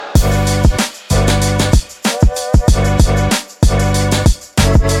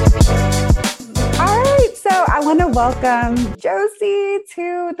welcome Jocey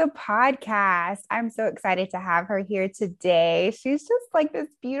to the podcast. I'm so excited to have her here today. She's just like this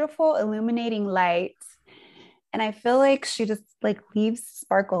beautiful illuminating light. And I feel like she just like leaves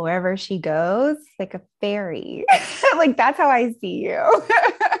sparkle wherever she goes, like a fairy. Like that's how I see you.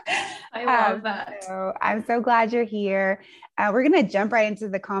 I love that. So I'm so glad you're here. We're going to jump right into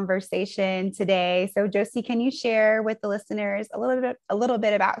the conversation today. So Jocey, can you share with the listeners a little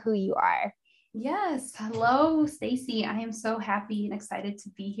bit about who you are? Yes. Hello, Stacy. I am so happy and excited to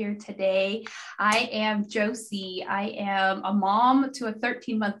be here today. I am Jocey. I am a mom to a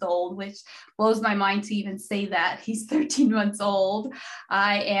 13-month-old, which blows my mind to even say that. He's 13 months old.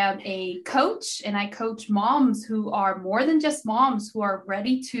 I am a coach, and I coach moms who are more than just moms, who are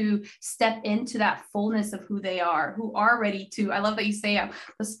ready to step into that fullness of who they are, who are ready to. I love that you say I'm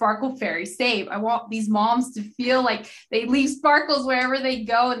the sparkle fairy. Same. I want these moms to feel like they leave sparkles wherever they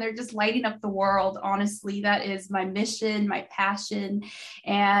go and they're just lighting up the world. Honestly, that is my mission, my passion.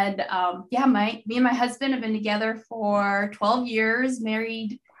 And me and my husband have been together for 12 years,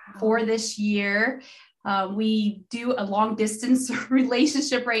 married for this year. We do a long distance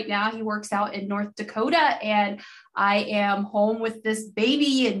relationship right now. He works out in North Dakota, and I am home with this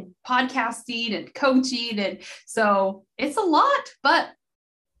baby and podcasting and coaching. And so it's a lot, but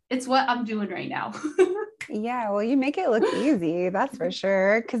it's what I'm doing right now. Yeah, well, you make it look easy, that's for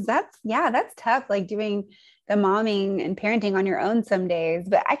sure. Cause that's tough, like doing the momming and parenting on your own some days.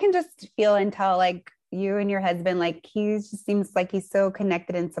 But I can just feel and tell like you and your husband, like he just seems like he's so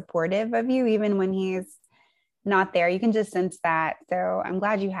connected and supportive of you, even when he's not there. You can just sense that. So I'm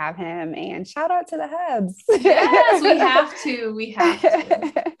glad you have him, and shout out to the hubs. Yes, we have to. We have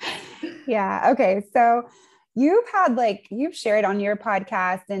to. Yeah. Okay. So you've shared on your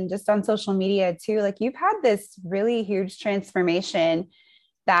podcast and just on social media too, like you've had this really huge transformation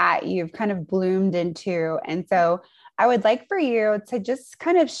that you've kind of bloomed into. And so I would like for you to just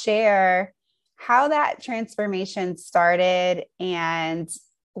kind of share how that transformation started and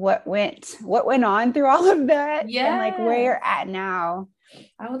what went on through all of that and like where Yes. you're at now.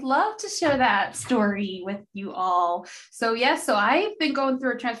 I would love to share that story with you all. So I've been going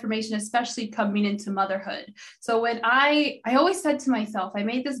through a transformation, especially coming into motherhood. So when I always said to myself, I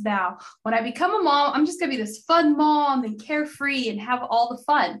made this vow, when I become a mom, I'm just going to be this fun mom and carefree and have all the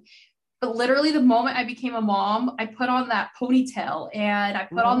fun. But literally the moment I became a mom, I put on that ponytail and I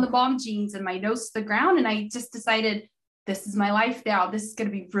put on the Oh, mom jeans and my nose to the ground. And I just decided, this is my life now. This is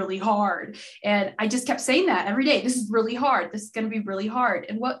going to be really hard. And I just kept saying that every day. This is really hard. This is going to be really hard.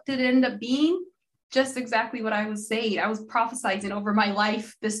 And what did it end up being? Just exactly what I was saying. I was prophesizing over my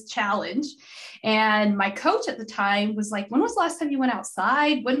life, this challenge. And my coach at the time was like, when was the last time you went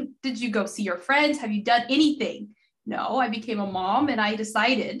outside? When did you go see your friends? Have you done anything? No, I became a mom, and I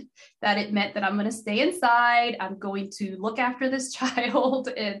decided that it meant that I'm going to stay inside. I'm going to look after this child,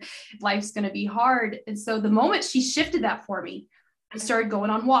 and life's going to be hard. And so the moment she shifted that for me, I started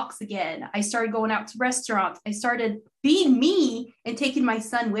going on walks again. I started going out to restaurants. I started being me and taking my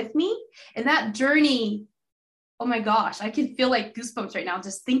son with me. And that journey, oh my gosh, I can feel like goosebumps right now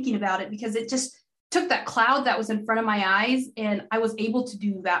just thinking about it, because it just took that cloud that was in front of my eyes, and I was able to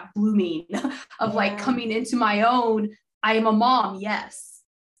do that blooming of like yeah. coming into my own. I am a mom, yes,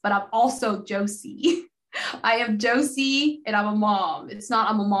 but I'm also Jocey. I am Jocey and I'm a mom. It's not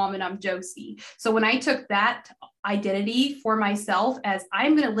I'm a mom and I'm Jocey. So when I took that identity for myself as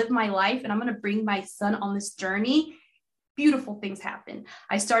I'm going to live my life and I'm going to bring my son on this journey, beautiful things happen.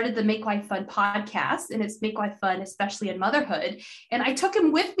 I started the Make Life Fun podcast, and it's Make Life Fun, especially in motherhood. And I took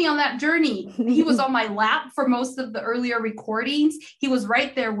him with me on that journey. He was on my lap for most of the earlier recordings. He was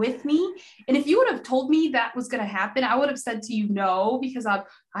right there with me. And if you would have told me that was going to happen, I would have said to you, no, because I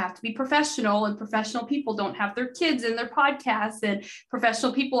have to be professional, and professional people don't have their kids in their podcasts, and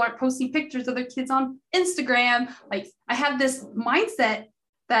professional people aren't posting pictures of their kids on Instagram. Like, I had this mindset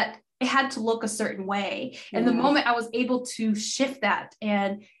that it had to look a certain way. And the moment I was able to shift that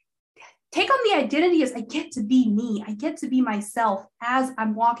and take on the identity as I get to be me, I get to be myself as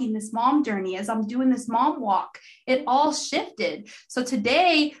I'm walking this mom journey, as I'm doing this mom walk, it all shifted. So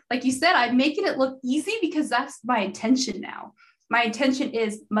today, like you said, I'm making it look easy because that's my intention now. My intention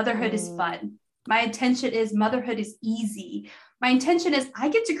is motherhood is fun. My intention is motherhood is easy. My intention is I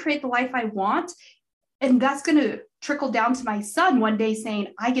get to create the life I want. And that's going to trickle down to my son one day saying,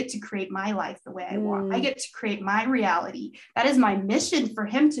 I get to create my life the way I want. I get to create my reality. That is my mission, for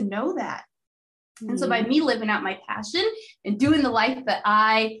him to know that. And so by me living out my passion and doing the life that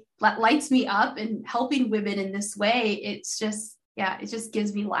lights me up and helping women in this way, it's just, it just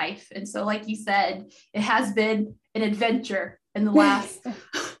gives me life. And so, like you said, it has been an adventure in the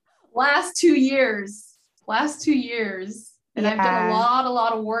last 2 years. last 2 years. And I've done a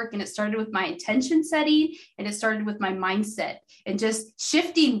lot of work, and it started with my intention setting, and it started with my mindset, and just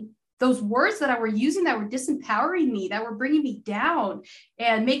shifting those words that I were using that were disempowering me, that were bringing me down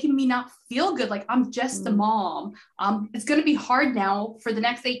and making me not feel good. Like, I'm just a mom. It's going to be hard now for the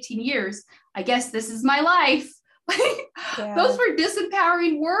next 18 years. I guess this is my life. Those were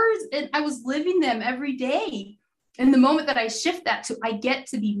disempowering words, and I was living them every day. And the moment that I shift that to, I get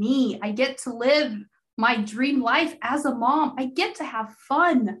to be me, I get to live my dream life as a mom, I get to have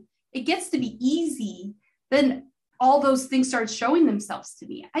fun, it gets to be easy, then all those things started showing themselves to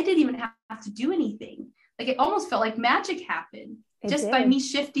me. I didn't even have to do anything. Like, it almost felt like magic happened by me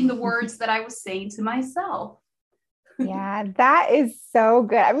shifting the words that I was saying to myself. Yeah, that is so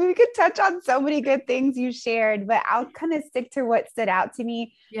good. I mean, we could touch on so many good things you shared, but I'll kind of stick to what stood out to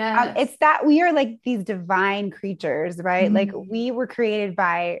me. It's that we are like these divine creatures, right? Like, we were created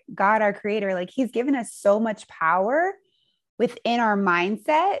by God, our creator. Like, he's given us so much power within our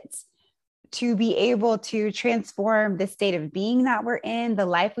mindset to be able to transform the state of being that we're in, the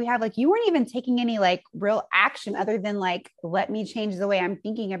life we have. Like, you weren't even taking any like real action other than like, let me change the way I'm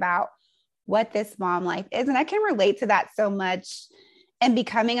thinking about what this mom life is. And I can relate to that so much. And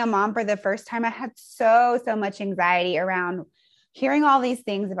becoming a mom for the first time, I had so much anxiety around hearing all these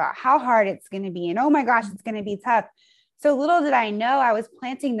things about how hard it's going to be. And oh my gosh, it's going to be tough. So little did I know, I was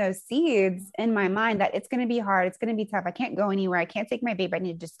planting those seeds in my mind that it's going to be hard. It's going to be tough. I can't go anywhere. I can't take my baby. I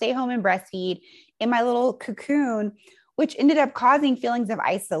need to just stay home and breastfeed in my little cocoon, which ended up causing feelings of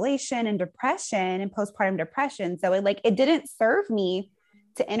isolation and depression and postpartum depression. So it didn't serve me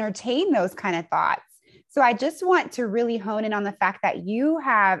to entertain those kind of thoughts. So I just want to really hone in on the fact that you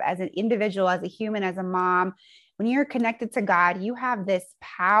have, as an individual, as a human, as a mom, when you're connected to God, you have this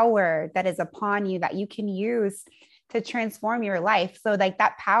power that is upon you that you can use to transform your life. So like,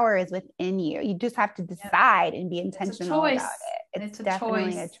 that power is within you. You just have to decide and be intentional about it. It's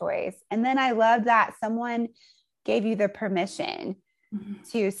definitely a choice. And then I love that someone gave you the permission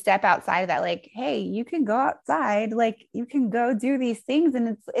to step outside of that. Like, hey, you can go outside, like you can go do these things.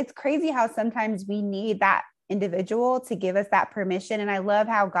 And it's crazy how sometimes we need that individual to give us that permission. And I love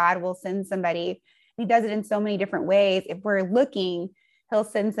how God will send somebody. He does it in so many different ways. If we're looking, he'll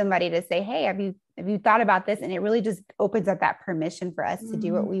send somebody to say, hey, have you thought about this? And it really just opens up that permission for us to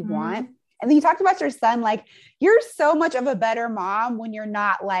do what we want. And then you talked about your son, like, you're so much of a better mom when you're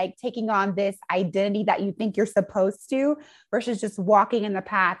not like taking on this identity that you think you're supposed to, versus just walking in the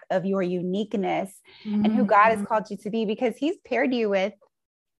path of your uniqueness and who God has called you to be, because he's paired you with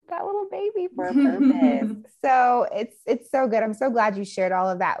that little baby for a purpose. So it's so good. I'm so glad you shared all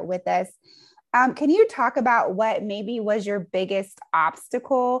of that with us. Can you talk about what maybe was your biggest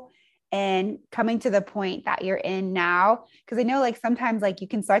obstacle and coming to the point that you're in now? Because I know like sometimes like you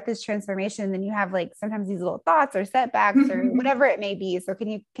can start this transformation and then you have like sometimes these little thoughts or setbacks or whatever it may be. So can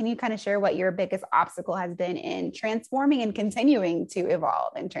you kind of share what your biggest obstacle has been in transforming and continuing to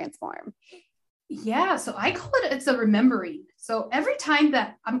evolve and transform? Yeah. So I call it's a remembering. So every time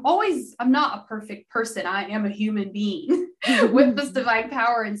that I'm not a perfect person. I am a human being with this divine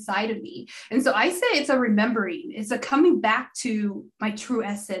power inside of me. And so I say it's a remembering. It's a coming back to my true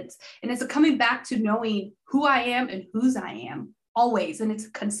essence. And it's a coming back to knowing who I am and whose I am always. And it's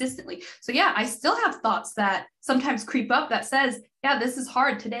consistently. So yeah, I still have thoughts that sometimes creep up that says, yeah, this is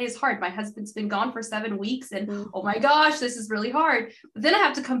hard. Today is hard. My husband's been gone for 7 weeks and oh my gosh, this is really hard. But then I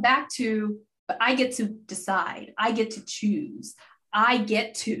have to come back to, but I get to decide. I get to choose. I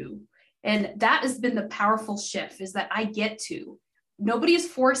get to. And that has been the powerful shift, is that I get to. Nobody is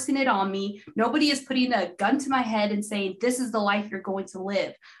forcing it on me. Nobody is putting a gun to my head and saying, this is the life you're going to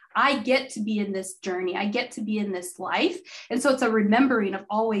live. I get to be in this journey. I get to be in this life. And so it's a remembering of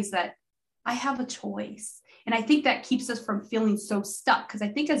always that I have a choice. And I think that keeps us from feeling so stuck. Because I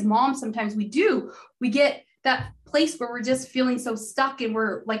think as moms, sometimes we get that place where we're just feeling so stuck, and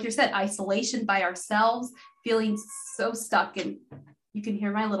we're, like you said, isolation by ourselves, feeling so stuck. And you can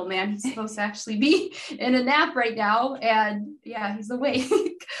hear my little man. He's supposed to actually be in a nap right now. And yeah, he's awake.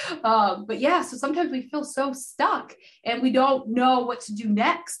 But yeah, so sometimes we feel so stuck and we don't know what to do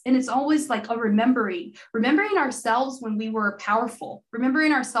next. And it's always like a remembering ourselves when we were powerful,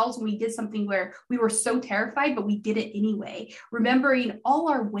 remembering ourselves when we did something where we were so terrified, but we did it anyway. Remembering all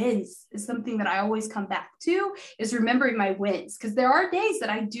our wins is something that I always come back to, is remembering my wins. Because there are days that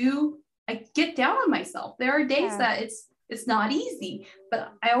I get down on myself. There are days that it's not easy,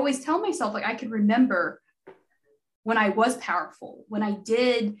 but I always tell myself, like, I can remember when I was powerful, when I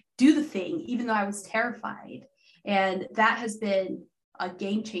did do the thing, even though I was terrified. And that has been a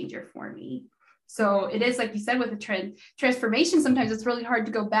game changer for me. So it is, like you said, with a transformation, sometimes it's really hard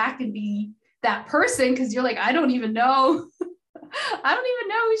to go back and be that person, because you're like, I don't even know. I don't even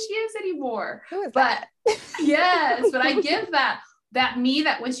know who she is anymore. Who is but that? yes, but I give that me,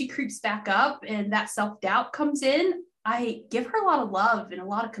 that when she creeps back up and that self-doubt comes in, I give her a lot of love and a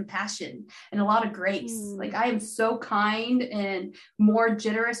lot of compassion and a lot of grace. Like, I am so kind and more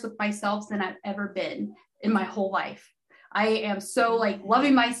generous with myself than I've ever been in my whole life. I am so like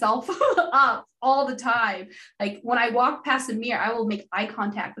loving myself up all the time. Like, when I walk past a mirror, I will make eye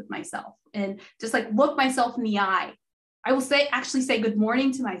contact with myself and just like look myself in the eye. I will actually say good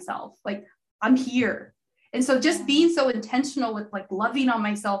morning to myself. Like, I'm here. And so just being so intentional with like loving on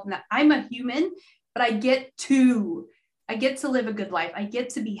myself, and that I'm a human, but I get to live a good life. I get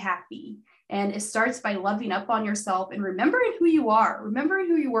to be happy. And it starts by loving up on yourself and remembering who you are, remembering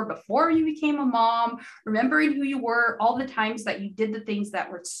who you were before you became a mom, remembering who you were all the times that you did the things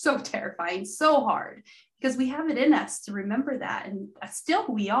that were so terrifying, so hard, because we have it in us to remember that. And that's still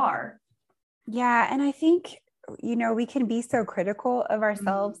who we are. Yeah. And I think, we can be so critical of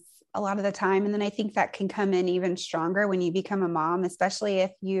ourselves a lot of the time. And then I think that can come in even stronger when you become a mom, especially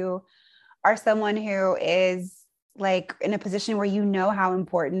if you are someone who is like in a position where how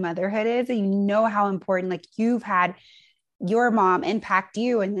important motherhood is, and how important, like, you've had your mom impact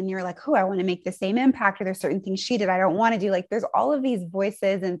you. And then you're like, oh, I want to make the same impact, or there's certain things she did I don't want to do. Like, there's all of these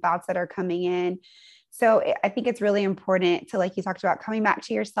voices and thoughts that are coming in. So I think it's really important to, like you talked about, coming back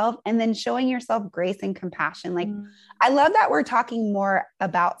to yourself and then showing yourself grace and compassion. Like, I love that we're talking more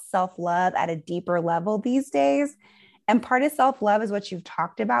about self-love at a deeper level these days. And part of self-love is what you've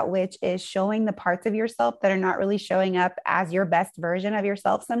talked about, which is showing the parts of yourself that are not really showing up as your best version of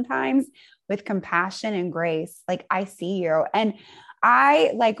yourself sometimes, with compassion and grace. Like, I see you. And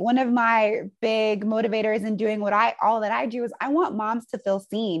I, like, one of my big motivators in doing all that I do is I want moms to feel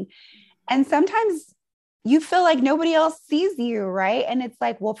seen. And sometimes you feel like nobody else sees you, right? And it's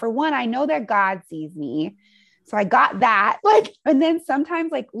like, well, for one, I know that God sees me. So I got that. Like, and then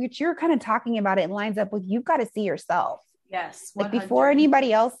sometimes, like, which you're kind of talking about, it lines up with, you've got to see yourself. Yes. 100. Like, before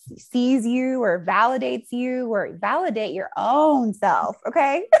anybody else sees you or validates you, or validate your own self.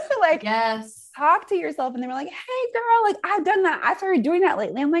 Okay. Like, yes. Talk to yourself. And they were like, hey girl, like, I've done that. I started doing that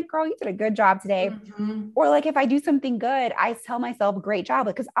lately. I'm like, girl, you did a good job today. Mm-hmm. Or like, if I do something good, I tell myself, great job.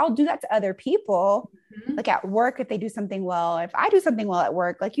 Because I'll do that to other people. Mm-hmm. Like at work, if they do something well, if I do something well at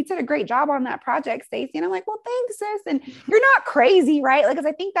work, like, you did a great job on that project, Stacey. And I'm like, well, thanks, sis. And you're not crazy, right? Like, cause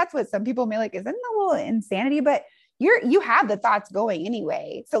I think that's what some people may like, isn't that a little insanity? But you have the thoughts going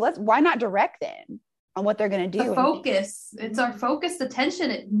anyway. So why not direct them on what they're going to do? The focus. It's our focused attention.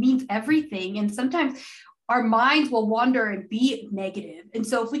 It means everything. And sometimes our minds will wander and be negative. And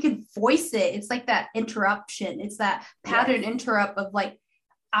so if we can voice it, it's like that interruption. It's that pattern interrupt of like,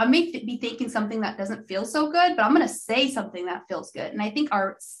 I may be thinking something that doesn't feel so good, but I'm going to say something that feels good. And I think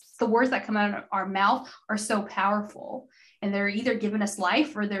the words that come out of our mouth are so powerful, and they're either giving us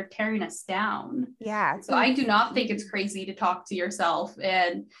life or they're tearing us down. Yeah. So I do not think it's crazy to talk to yourself,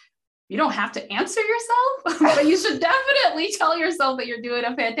 and you don't have to answer yourself, but you should definitely tell yourself that you're doing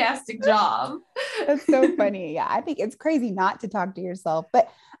a fantastic job. That's so funny. Yeah. I think it's crazy not to talk to yourself,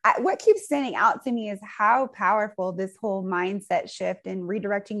 but what keeps standing out to me is how powerful this whole mindset shift and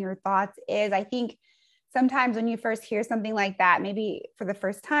redirecting your thoughts is. I think sometimes when you first hear something like that, maybe for the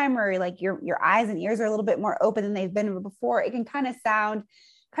first time, or like your eyes and ears are a little bit more open than they've been before, it can kind of sound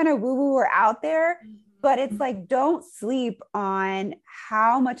kind of woo-woo or out there. But it's like, don't sleep on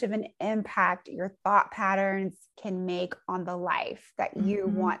how much of an impact your thought patterns can make on the life that you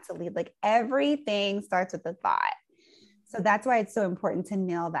want to lead. Like, everything starts with the thought. So that's why it's so important to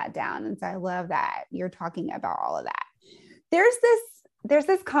nail that down. And so I love that you're talking about all of that. There's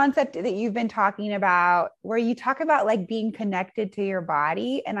this concept that you've been talking about where you talk about like being connected to your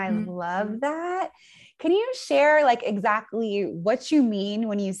body. And I love that. Can you share like exactly what you mean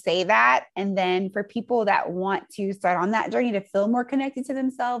when you say that? And then for people that want to start on that journey to feel more connected to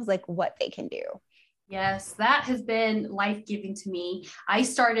themselves, like what they can do. Yes, that has been life-giving to me. I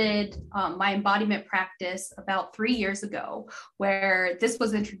started my embodiment practice about 3 years ago, where this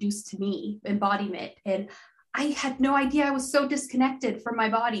was introduced to me, embodiment. And I had no idea I was so disconnected from my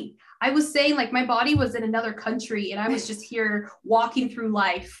body. I was saying like my body was in another country and I was just here walking through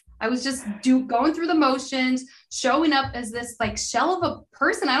life. I was just going through the motions, showing up as this like shell of a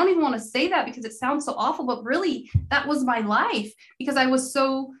person. I don't even want to say that because it sounds so awful, but really that was my life, because I was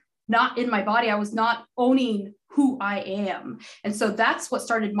so not in my body. I was not owning who I am. And so that's what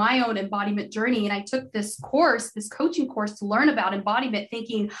started my own embodiment journey. And I took this course, this coaching course, to learn about embodiment,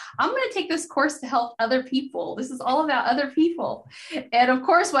 thinking, I'm going to take this course to help other people. This is all about other people. And of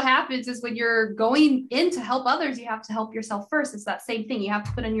course, what happens is when you're going in to help others, you have to help yourself first. It's that same thing. You have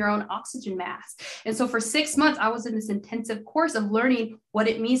to put in your own oxygen mask. And so for 6 months, I was in this intensive course of learning what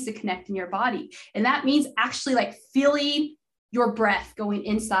it means to connect in your body. And that means actually like feeling your breath going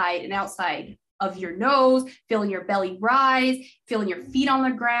inside and outside of your nose, feeling your belly rise, feeling your feet on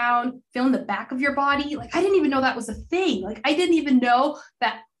the ground, feeling the back of your body. Like, I didn't even know that was a thing. Like, I didn't even know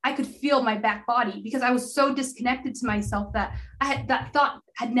that I could feel my back body because I was so disconnected to myself that that thought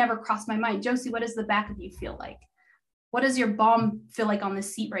had never crossed my mind. Jocey, what does the back of you feel like? What does your bum feel like on the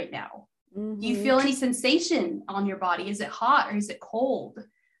seat right now? Do you feel any sensation on your body? Is it hot or is it cold?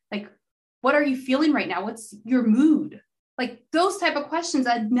 Like, what are you feeling right now? What's your mood? Like, those type of questions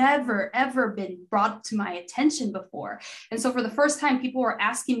had never, ever been brought to my attention before. And so for the first time, people were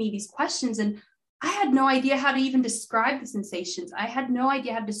asking me these questions, and I had no idea how to even describe the sensations. I had no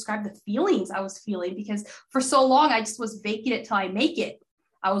idea how to describe the feelings I was feeling, because for so long, I just was faking it till I make it.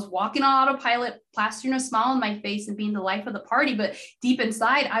 I was walking on autopilot, plastering a smile on my face and being the life of the party. But deep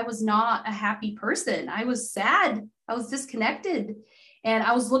inside, I was not a happy person. I was sad. I was disconnected. And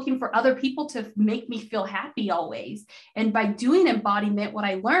I was looking for other people to make me feel happy always. And by doing embodiment, what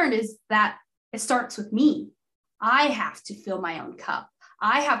I learned is that it starts with me. I have to fill my own cup.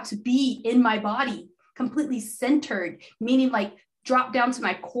 I have to be in my body, completely centered, meaning like drop down to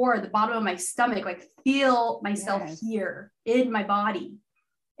my core, the bottom of my stomach, like feel myself here in my body.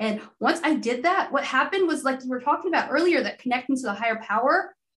 And once I did that, what happened was, like you were talking about earlier, that connecting to the higher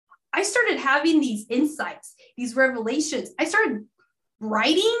power, I started having these insights, these revelations. I started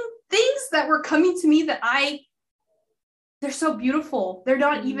writing things that were coming to me that they're so beautiful. They're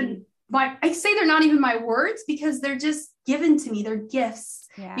not even I say they're not even my words, because they're just given to me. They're gifts.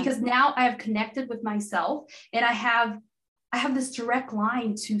 Yeah. Because now I have connected with myself, and I have this direct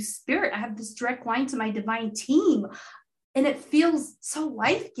line to spirit. I have this direct line to my divine team, and it feels so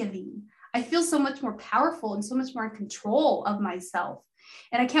life-giving. I feel so much more powerful and so much more in control of myself.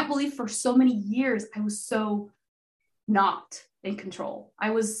 And I can't believe for so many years, I was so not in control.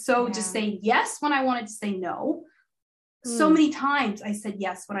 I was so just saying yes when I wanted to say no. So many times I said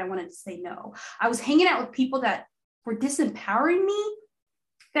yes when I wanted to say no. I was hanging out with people that were disempowering me,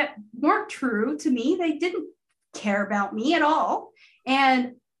 that weren't true to me. They didn't care about me at all.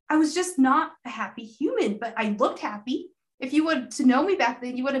 And I was just not a happy human, but I looked happy. If you would to know me back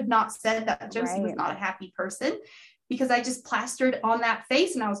then, you would have not said that Jocey was not a happy person, because I just plastered on that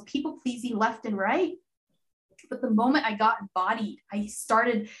face and I was people pleasing left and right. But the moment I got embodied, I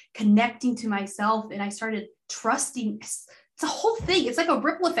started connecting to myself, and I started trusting. It's a whole thing. It's like a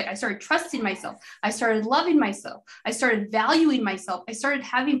ripple effect. I started trusting myself. I started loving myself. I started valuing myself. I started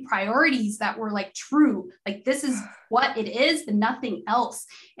having priorities that were like true. Like, this is what it is and nothing else.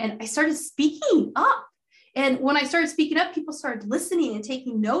 And I started speaking up. And when I started speaking up, people started listening and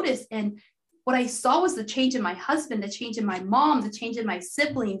taking notice. And what I saw was the change in my husband, the change in my mom, the change in my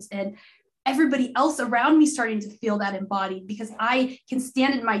siblings, and everybody else around me starting to feel that embodied, because I can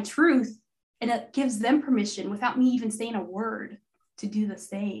stand in my truth, and it gives them permission without me even saying a word to do the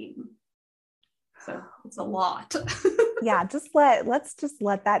same. So it's a lot. Yeah. Let's just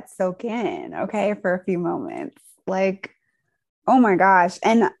let that soak in. Okay. For a few moments. Like, oh my gosh.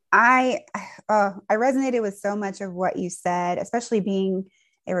 And I resonated with so much of what you said, especially being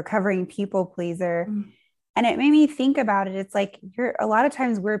a recovering people pleaser. And it made me think about it. It's like, a lot of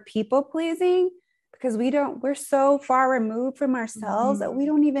times we're people pleasing because we're so far removed from ourselves that we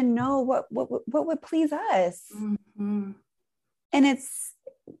don't even know what would please us. And it's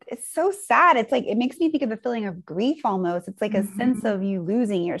so sad. It's like, it makes me think of the feeling of grief almost. It's like a sense of you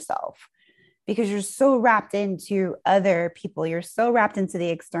losing yourself because you're so wrapped into other people. You're so wrapped into the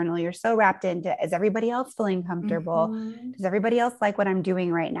external. You're so wrapped into, is everybody else feeling comfortable? Does everybody else like what I'm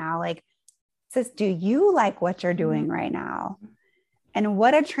doing right now? Like, sis, do you like what you're doing right now? And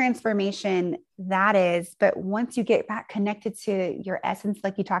what a transformation that is. But once you get back connected to your essence,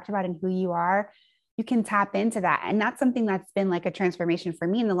 like you talked about, and who you are, you can tap into that. And that's something that's been like a transformation for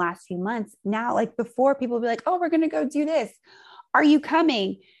me in the last few months. Now, like before, people would be like, oh, we're going to go do this. Are you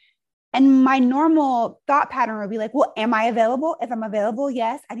coming? And my normal thought pattern would be like, well, am I available? If I'm available,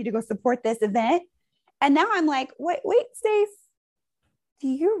 yes, I need to go support this event. And now I'm like, wait, Stace, do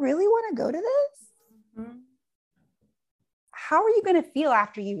you really want to go to this? How are you going to feel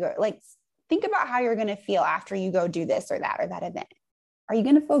after you go? Like, think about how you're going to feel after you go do this or that event. Are you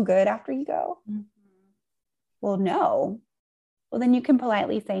going to feel good after you go? Well, no. well, then you can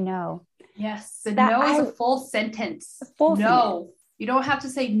politely say no. Yes. The no is a full sentence. Full no. sentence. You don't have to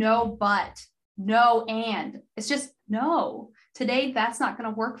say no, but no, and it's just no. Today, that's not going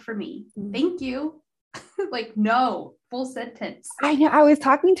to work for me. Thank you. Like, no, full sentence. I know. I was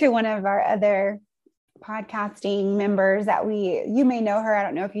talking to one of our other podcasting members that you may know her. I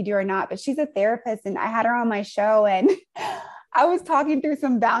don't know if you do or not, but she's a therapist, and I had her on my show, and I was talking through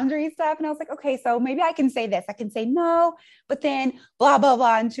some boundary stuff, and I was like, okay, so maybe I can say this. I can say no, but then blah, blah,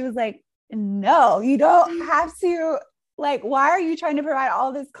 blah. And she was like, no, you don't have to. Like, why are you trying to provide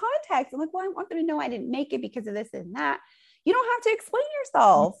all this context? I'm like, well, I want them to know I didn't make it because of this and that. You don't have to explain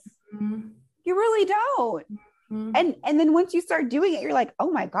yourself. Mm-hmm. You really don't. Mm-hmm. And then once you start doing it, you're like,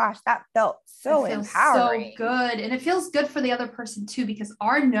 oh my gosh, that felt so empowering. So good. And it feels good for the other person too, because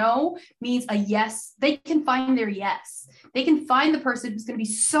our no means a yes. They can find their yes. They can find the person who's going to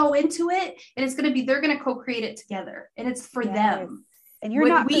be so into it, and it's going to be, they're going to co-create it together, and it's for them. And you're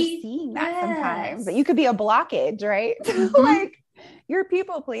not seeing that sometimes, but you could be a blockage, right? Mm-hmm. Like, you're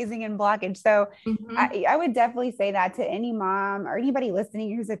people pleasing and blockage. So I would definitely say that to any mom or anybody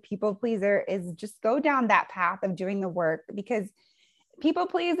listening who's a people pleaser, is just go down that path of doing the work, because people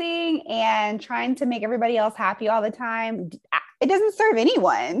pleasing and trying to make everybody else happy all the time, it doesn't serve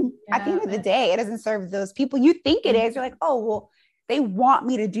anyone. At the end of the day, it doesn't serve those people you think it is. You're like, oh, well, they want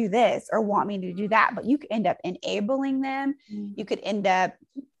me to do this or want me to do that, but you could end up enabling them. You could end up,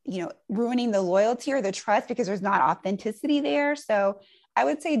 ruining the loyalty or the trust because there's not authenticity there. So I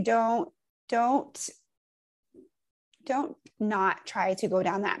would say don't not try to go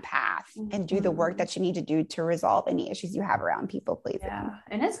down that path and do the work that you need to do to resolve any issues you have around people pleasing. Yeah.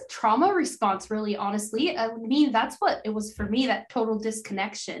 And it's a trauma response, really, honestly. I mean, that's what it was for me. That total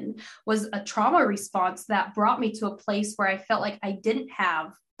disconnection was a trauma response that brought me to a place where I felt like I didn't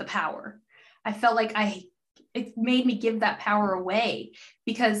have the power. I felt like it made me give that power away,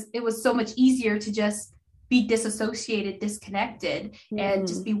 because it was so much easier to just be disassociated, disconnected, and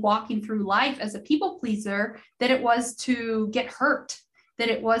just be walking through life as a people pleaser than it was to get hurt, than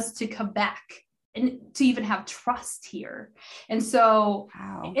it was to come back and to even have trust here. And so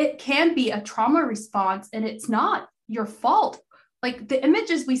it can be a trauma response, and it's not your fault. Like, the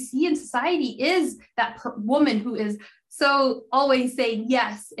images we see in society is that woman who is so always saying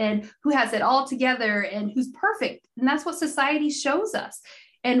yes, and who has it all together, and who's perfect. And that's what society shows us.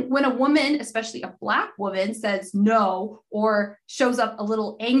 And when a woman, especially a Black woman, says no, or shows up a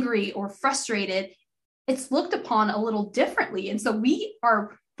little angry or frustrated, it's looked upon a little differently. And so we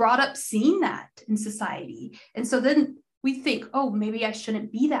are brought up seeing that in society. And so then we think, oh, maybe I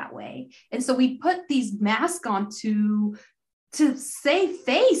shouldn't be that way. And so we put these masks on to save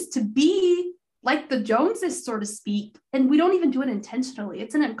face, to be like the Joneses, so to speak. And we don't even do it intentionally.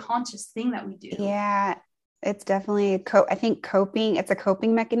 It's an unconscious thing that we do. Yeah. It's definitely, I think coping, it's a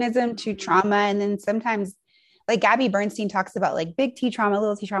coping mechanism to trauma. And then sometimes, like Gabby Bernstein talks about, like big T trauma,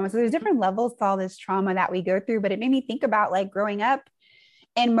 little T trauma. So there's different levels to all this trauma that we go through, but it made me think about, like, growing up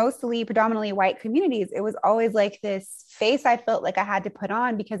in mostly predominantly white communities, it was always like this face I felt like I had to put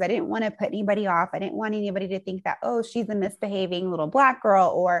on because I didn't want to put anybody off. I didn't want anybody to think that, oh, she's a misbehaving little Black girl,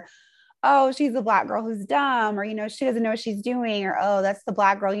 or, oh, she's a Black girl who's dumb, or, she doesn't know what she's doing, or, oh, that's the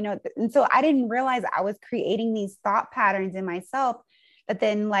Black girl, And so I didn't realize I was creating these thought patterns in myself that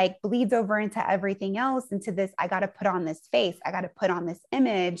then, like, bleeds over into everything else, into this, I got to put on this face, I got to put on this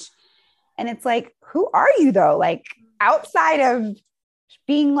image. And it's like, who are you though? Like, outside of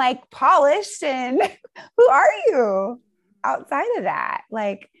being like polished, and who are you outside of that?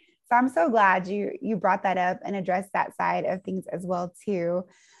 Like, so I'm so glad you brought that up and addressed that side of things as well too.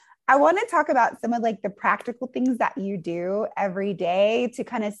 I want to talk about some of, like, the practical things that you do every day to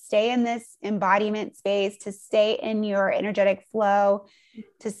kind of stay in this embodiment space, to stay in your energetic flow,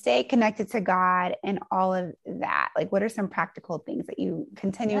 to stay connected to God, and all of that. Like, what are some practical things that you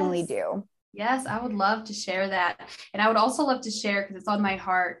continually do? Yes, I would love to share that. And I would also love to share, because it's on my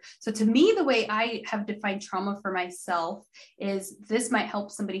heart. So to me, the way I have defined trauma for myself is, this might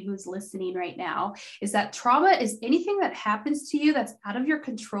help somebody who's listening right now, is that trauma is anything that happens to you that's out of your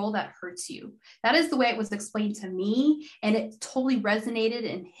control that hurts you. That is the way it was explained to me. And it totally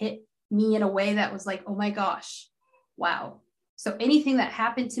resonated and hit me in a way that was like, oh my gosh, wow. So anything that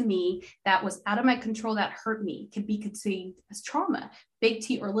happened to me that was out of my control that hurt me can be conceived as trauma, big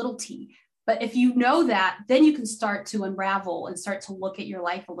T or little t. But if you know that, then you can start to unravel and start to look at your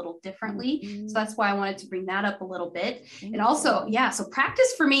life a little differently. Mm-hmm. So that's why I wanted to bring that up a little bit. Thank and also, you. So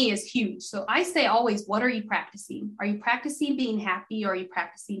practice for me is huge. So I say always, what are you practicing? Are you practicing being happy, or are you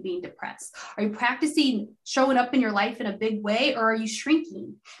practicing being depressed? Are you practicing showing up in your life in a big way, or are you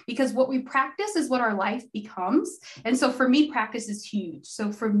shrinking? Because what we practice is what our life becomes. And so for me, practice is huge.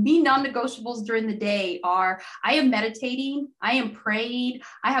 So for me, non-negotiables during the day are, I am meditating, I am praying,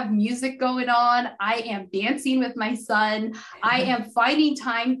 I have music going on, I am dancing with my son, I am finding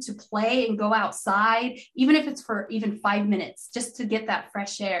time to play and go outside, even if it's for even 5 minutes, just to get that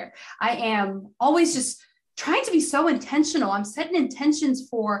fresh air. I am always just trying to be so intentional. I'm setting intentions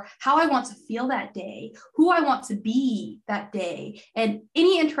for how I want to feel that day, who I want to be that day. And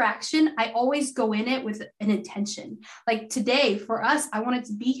any interaction, I always go in it with an intention. Like today for us, I wanted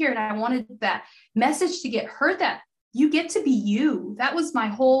to be here and I wanted that message to get heard, that you get to be you. That was my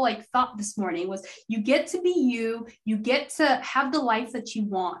whole thought this morning, was you get to be you. You get to have the life that you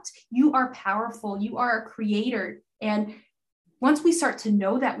want. You are powerful. You are a creator. And once we start to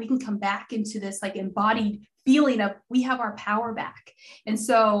know that, we can come back into this embodied feeling of we have our power back. And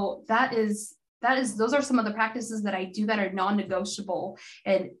so those are some of the practices that I do that are non-negotiable.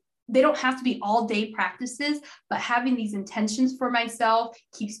 And they don't have to be all day practices, but having these intentions for myself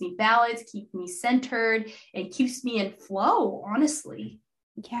keeps me balanced, keeps me centered, and keeps me in flow, honestly.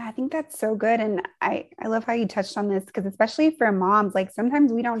 Yeah, I think that's so good. And I love how you touched on this, because especially for moms,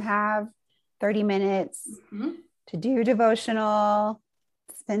 sometimes we don't have 30 minutes mm-hmm. to do devotional,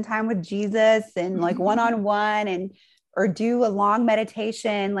 spend time with Jesus and mm-hmm. one-on-one or do a long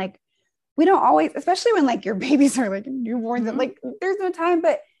meditation. We don't always, especially when your babies are newborns, mm-hmm. and there's no time,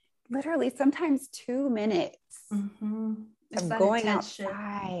 but literally sometimes 2 minutes mm-hmm. of going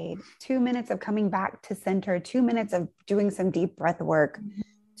outside, 2 minutes of coming back to center, 2 minutes of doing some deep breath work, mm-hmm.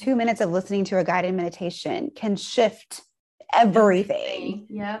 2 minutes of listening to a guided meditation can shift everything.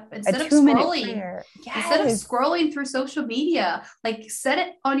 Yep. Instead of scrolling through social media, set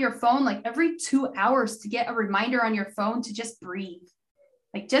it on your phone, every 2 hours, to get a reminder on your phone to just breathe,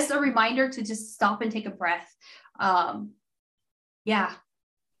 just a reminder to just stop and take a breath. Yeah.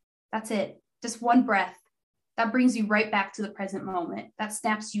 That's it. Just one breath. That brings you right back to the present moment. That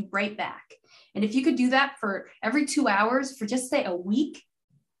snaps you right back. And if you could do that for every 2 hours for just say a week,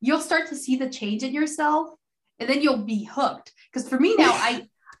 you'll start to see the change in yourself, and then you'll be hooked. Because for me now,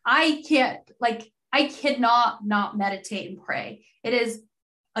 I cannot not meditate and pray. It is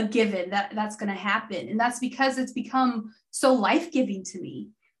a given that's going to happen. And that's because it's become so life-giving to me.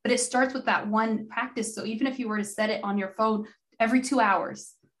 But it starts with that one practice. So even if you were to set it on your phone every 2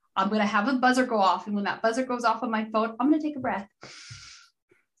 hours, I'm going to have a buzzer go off. And when that buzzer goes off on my phone, I'm going to take a breath.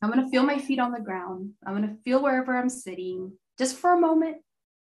 I'm going to feel my feet on the ground. I'm going to feel wherever I'm sitting just for a moment.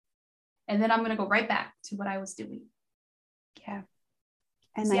 And then I'm going to go right back to what I was doing. Yeah.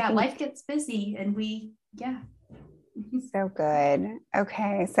 And so, life gets busy and So good.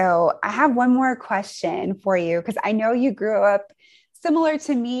 Okay. So I have one more question for you, because I know you grew up similar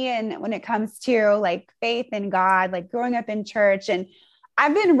to me. And when it comes to faith in God, growing up in church, and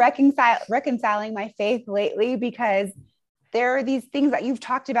I've been reconciling my faith lately, because there are these things that you've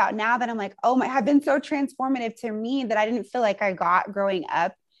talked about now that I'm have been so transformative to me that I didn't feel like I got growing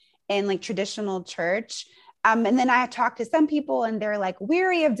up in traditional church. And then I talked to some people and they're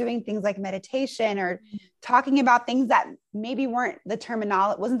weary of doing things like meditation or talking about things that maybe wasn't the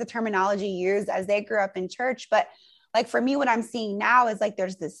terminology used as they grew up in church. But for me, what I'm seeing now is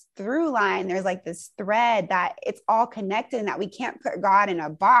there's this through line, there's this thread that it's all connected, and that we can't put God in a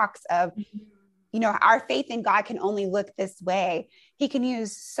box of, our faith in God can only look this way. He can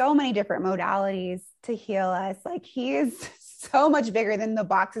use so many different modalities to heal us. He is so much bigger than the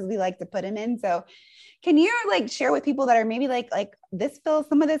boxes we like to put him in. So can you share with people that are maybe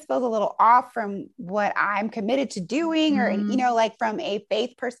some of this feels a little off from what I'm committed to doing, or, from a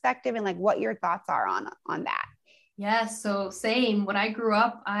faith perspective, and what your thoughts are on that? Yes. So same. When I grew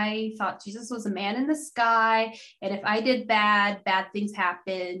up, I thought Jesus was a man in the sky. And if I did bad things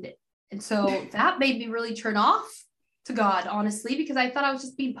happened. And so that made me really turn off to God, honestly, because I thought I was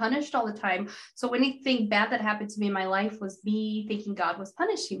just being punished all the time. So anything bad that happened to me in my life was me thinking God was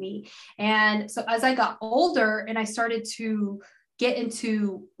punishing me. And so as I got older and I started to get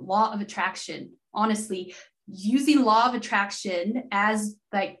into law of attraction, honestly, using law of attraction as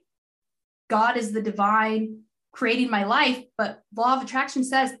God is the divine creating my life, but law of attraction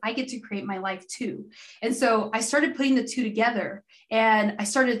says I get to create my life too. And so I started putting the two together, and I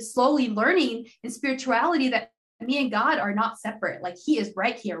started slowly learning in spirituality that me and God are not separate. Like he is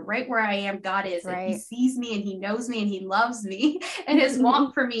right here, right where I am. God is, and he sees me and he knows me and he loves me. And his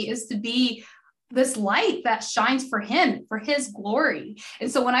want for me is to be this light that shines for him, for his glory. And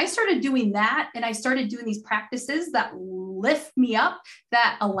so when I started doing that, and I started doing these practices that lift me up,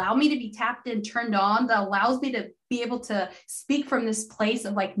 that allow me to be tapped in, turned on, that allows me to be able to speak from this place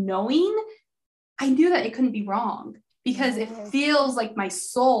of like knowing, I knew that it couldn't be wrong, because it feels like my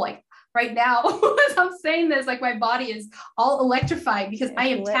soul, like right now, as I'm saying this, like my body is all electrified because I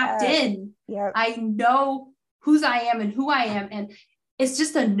am tapped in. I know whose I am and who I am. And it's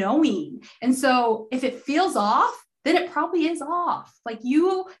just a knowing. And so if it feels off, then it probably is off. Like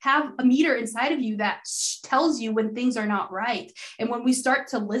you have a meter inside of you that tells you when things are not right. And when we start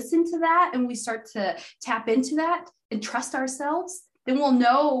to listen to that and we start to tap into that and trust ourselves, then we'll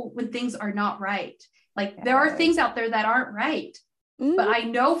know when things are not right. Like there are things out there that aren't right. But I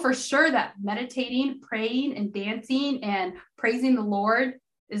know for sure that meditating, praying, and dancing and praising the Lord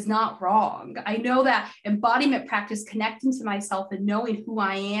is not wrong. I know that embodiment practice, connecting to myself and knowing who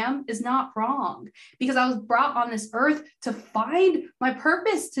I am, is not wrong, because I was brought on this earth to find my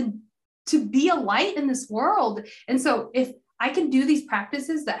purpose, to be a light in this world. And so if I can do these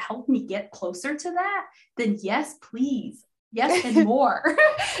practices that help me get closer to that, then yes, please. Yes, and more.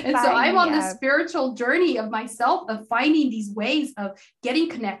 And so I'm on this spiritual journey of myself, of finding these ways of getting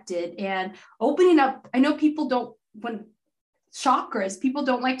connected and opening up. I know people don't, when chakras, people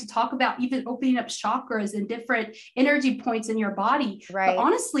don't like to talk about even opening up chakras and different energy points in your body. But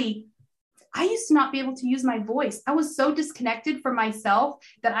honestly, I used to not be able to use my voice. I was so disconnected from myself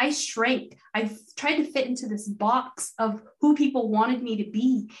that I shrank. I tried to fit into this box of who people wanted me to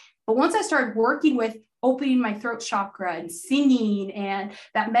be. But once I started working with opening my throat chakra and singing and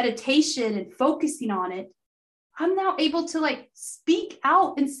that meditation and focusing on it, I'm now able to like speak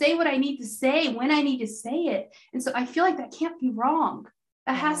out and say what I need to say when I need to say it. And so I feel like that can't be wrong.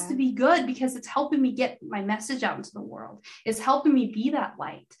 That has to be good, because it's helping me get my message out into the world. It's helping me be that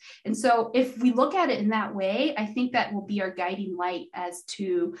light. And so if we look at it in that way, I think that will be our guiding light as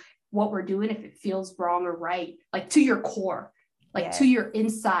to what we're doing, if it feels wrong or right, like to your core, like to your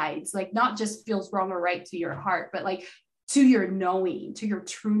insides, like not just feels wrong or right to your heart, but like to your knowing, to your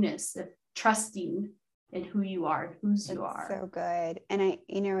trueness of trusting in who you are, whose you are. So good. And it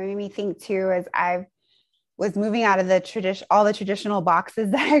made me think too, as I was moving out of the all the traditional boxes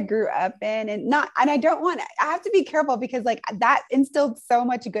that I grew up in, and I have to be careful, because like that instilled so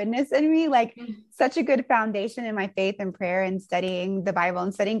much goodness in me, like such a good foundation in my faith and prayer and studying the Bible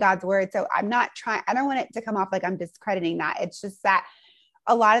and studying God's word. So I don't want it to come off like I'm discrediting that. It's just that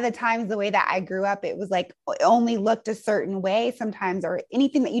a lot of the times, the way that I grew up, it was like only looked a certain way sometimes, or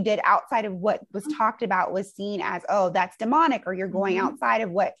anything that you did outside of what was talked about was seen as, oh, that's demonic, or you're going outside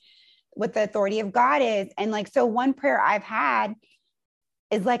of what the authority of God is. And like, so one prayer I've had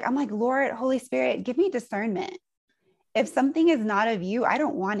is like, I'm like, Lord, Holy Spirit, give me discernment. If something is not of you, I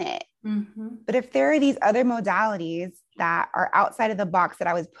don't want it. But if there are these other modalities that are outside of the box that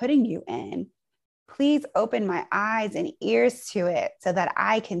I was putting you in, please open my eyes and ears to it so that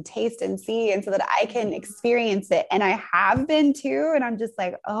I can taste and see, and so that I can experience it. And I have been too. And I'm just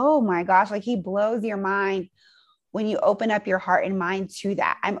like, oh my gosh, like he blows your mind when you open up your heart and mind to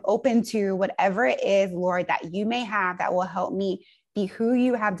that. I'm open to whatever it is, Lord, that you may have that will help me be who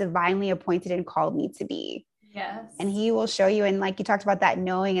you have divinely appointed and called me to be. Yes. And he will show you. And like you talked about that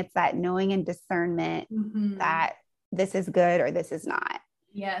knowing, it's that knowing and discernment that this is good or this is not.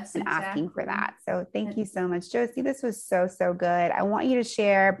 Yes. And asking for that. So thank you so much, Jocey. This was so, so good. I want you to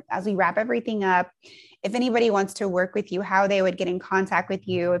share, as we wrap everything up, if anybody wants to work with you, how they would get in contact with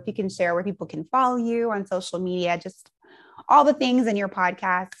you, if you can share where people can follow you on social media, just all the things in your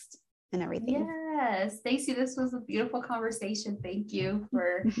podcast and everything. Yes. Stacey, this was a beautiful conversation. Thank you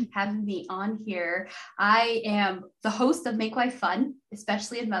for having me on here. I am the host of Make Life Fun,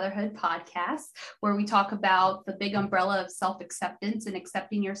 Especially in Motherhood podcast, where we talk about the big umbrella of self-acceptance and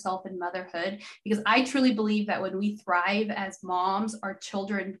accepting yourself in motherhood, because I truly believe that when we thrive as moms, our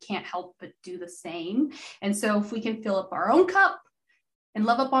children can't help but do the same. And so if we can fill up our own cup and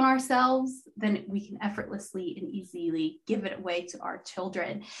love up on ourselves, then we can effortlessly and easily give it away to our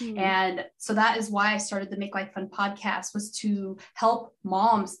children. And so that is why I started the Make Life Fun podcast, was to help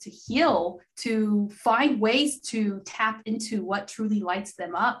moms to heal, to find ways to tap into what truly lights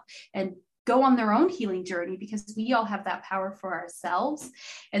them up and go on their own healing journey, because we all have that power for ourselves.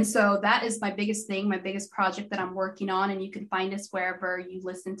 And so that is my biggest thing, my biggest project that I'm working on. And you can find us wherever you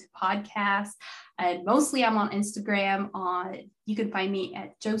listen to podcasts. And mostly I'm on Instagram. You can find me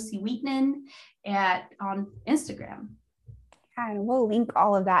at Jocey Wiitanen on Instagram. And we'll link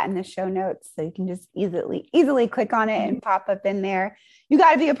all of that in the show notes so you can just easily click on it and pop up in there. You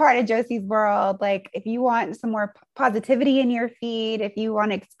got to be a part of Jocey's world. Like if you want some more positivity in your feed, if you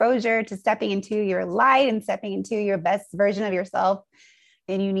want exposure to stepping into your light and stepping into your best version of yourself,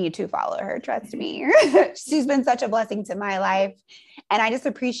 then you need to follow her. Trust me. She's been such a blessing to my life. And I just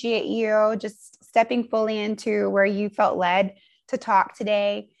appreciate you just stepping fully into where you felt led to talk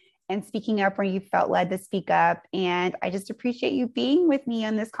today and speaking up where you felt led to speak up. And I just appreciate you being with me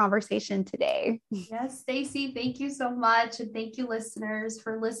on this conversation today. Yes, Stacy, thank you so much. And thank you, listeners,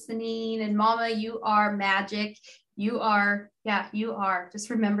 for listening. And Mama, you are magic. You are. Just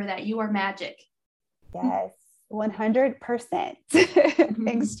remember that you are magic. Yes, 100%.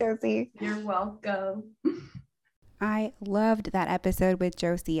 Thanks, Jocey. You're welcome. I loved that episode with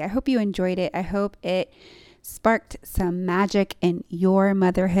Jocey. I hope you enjoyed it. I hope it sparked some magic in your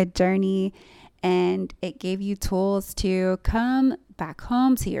motherhood journey, and it gave you tools to come back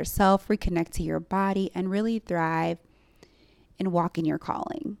home to yourself, reconnect to your body, and really thrive and walk in your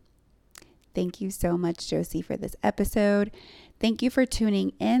calling. Thank you so much, Jocey, for this episode. Thank you for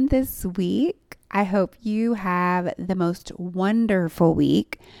tuning in this week. I hope you have the most wonderful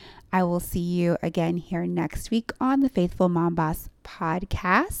week. I will see you again here next week on the Faithful Mom Boss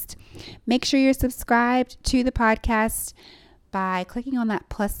podcast. Make sure you're subscribed to the podcast by clicking on that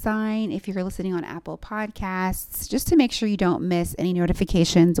plus sign if you're listening on Apple Podcasts, just to make sure you don't miss any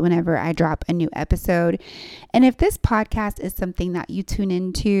notifications whenever I drop a new episode. And if this podcast is something that you tune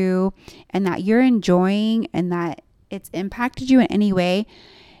into and that you're enjoying and that it's impacted you in any way,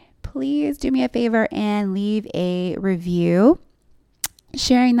 please do me a favor and leave a review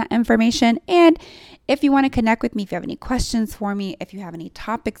sharing that information. And if you want to connect with me, if you have any questions for me, if you have any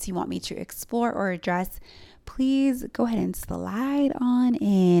topics you want me to explore or address, please go ahead and slide on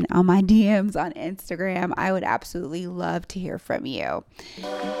in on my DMs on Instagram. I would absolutely love to hear from you. See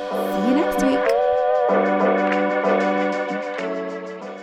you next